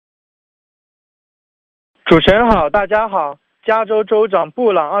主持人好，大家好。加州州长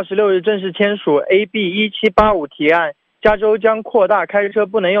布朗26日正式签署 Ab 1785提案，加州将扩大开车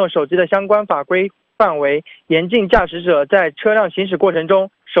不能用手机的相关法规范围，严禁驾驶者在车辆行驶过程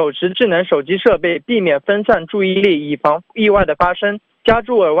中手持智能手机设备，避免分散注意力，以防意外的发生。加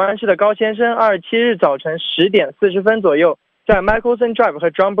州尔湾市的高先生27日早晨10点40分左右，在 Michelson Drive 和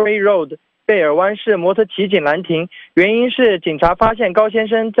John Road 被尔湾市摩托骑警拦停，原因是警察发现高先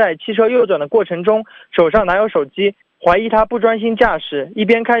生在汽车右转的过程中手上拿有手机，怀疑他不专心驾驶，一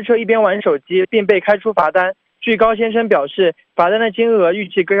边开车一边玩手机，并被开出罚单。据高先生表示，罚单的金额预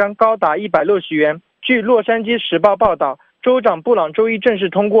计将高达160元。据洛杉矶时报报道，州长布朗周一正式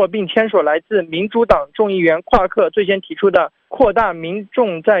通过并签署来自民主党众议员夸克最先提出的扩大民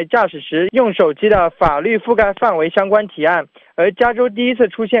众在驾驶时用手机的法律覆盖范围相关提案。而加州第一次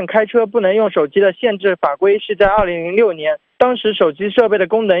出现开车不能用手机的限制法规是在2006年，当时手机设备的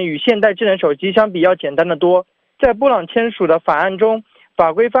功能与现代智能手机相比要简单得多。在布朗签署的法案中，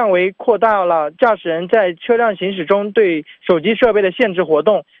法规范围扩大了驾驶人在车辆行驶中对手机设备的限制活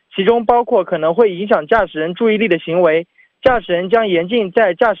动，其中包括可能会影响驾驶人注意力的行为。驾驶人将严禁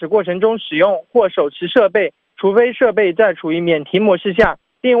在驾驶过程中使用或手持设备，除非设备在处于免提模式下。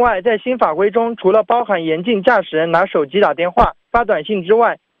另外，在新法规中，除了包含严禁驾驶人拿手机打电话、发短信之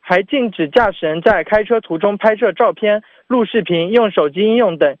外，还禁止驾驶人在开车途中拍摄照片、录视频、用手机应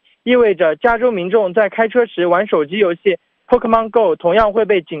用等，意味着加州民众在开车时玩手机游戏 Pokemon Go 同样会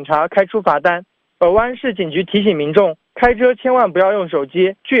被警察开出罚单。尔湾市警局提醒民众，开车千万不要用手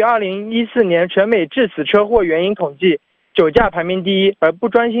机。据2014年全美致死车祸原因统计，酒驾排名第一，而不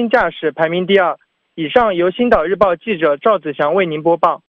专心驾驶排名第二。以上由星岛日报记者赵子祥为您播报。